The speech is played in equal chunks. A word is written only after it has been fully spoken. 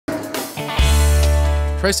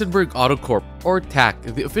Triesenburg Auto Corp, or TAC,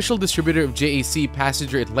 the official distributor of JAC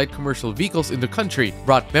passenger and light commercial vehicles in the country,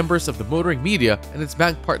 brought members of the motoring media and its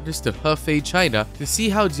bank partners to Hefei, China to see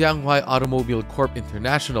how Jianghuai Automobile Corp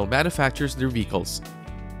International manufactures their vehicles.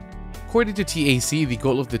 According to TAC, the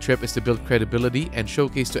goal of the trip is to build credibility and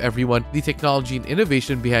showcase to everyone the technology and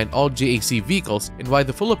innovation behind all JAC vehicles and why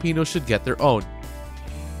the Filipinos should get their own.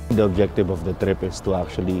 The objective of the trip is to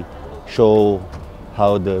actually show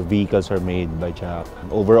how the vehicles are made by JAC.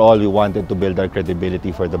 Overall, we wanted to build our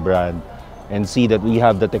credibility for the brand and see that we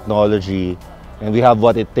have the technology and we have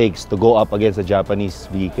what it takes to go up against the Japanese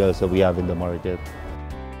vehicles that we have in the market.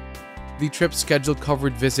 The trip schedule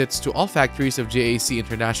covered visits to all factories of JAC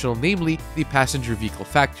International, namely the Passenger Vehicle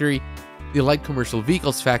Factory, the Light Commercial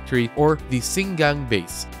Vehicles Factory, or the Singgang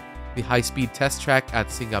Base, the High-Speed Test Track at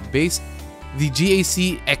Singgang Base, the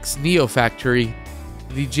JAC X Neo Factory,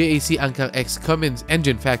 the JAC Angkang X Cummins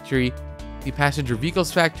Engine Factory, the Passenger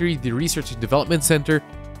Vehicles Factory, the Research and Development Center,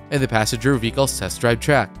 and the Passenger Vehicles Test Drive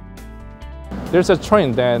Track. There's a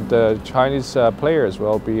trend that the Chinese players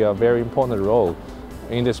will be a very important role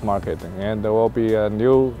in this market, and there will be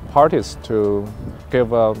new parties to give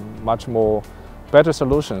much more better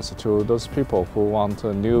solutions to those people who want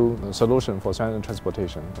a new solution for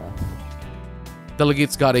transportation.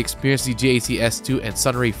 Delegates got to experience the JAC S2 and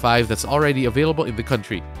Sunray 5 that's already available in the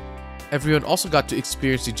country. Everyone also got to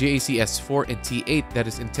experience the JAC S4 and T8 that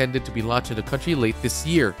is intended to be launched in the country late this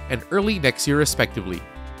year and early next year respectively.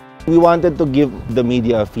 We wanted to give the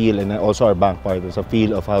media a feel, and also our bank partners a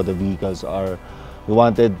feel of how the vehicles are. We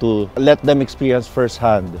wanted to let them experience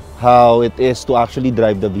firsthand how it is to actually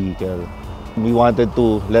drive the vehicle. We wanted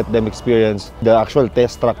to let them experience the actual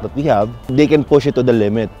test track that we have. They can push it to the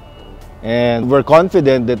limit. And we're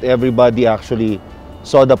confident that everybody actually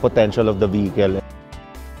saw the potential of the vehicle.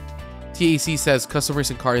 TAC says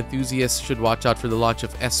customers and car enthusiasts should watch out for the launch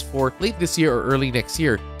of S4 late this year or early next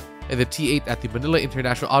year, and the T8 at the Manila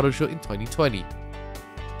International Auto Show in 2020.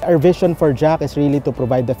 Our vision for JAC is really to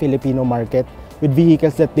provide the Filipino market with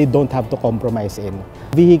vehicles that they don't have to compromise in.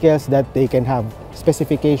 Vehicles that they can have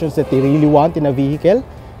specifications that they really want in a vehicle,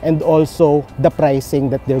 and also the pricing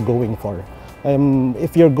that they're going for.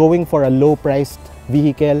 If you're going for a low-priced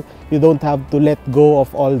vehicle, you don't have to let go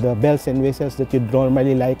of all the bells and whistles that you'd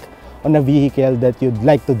normally like on a vehicle that you'd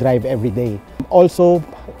like to drive every day. Also,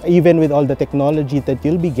 even with all the technology that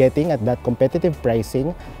you'll be getting at that competitive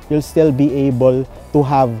pricing, you'll still be able to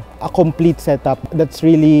have a complete setup that's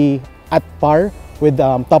really at par with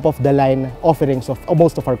top-of-the-line offerings of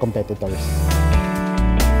most of our competitors.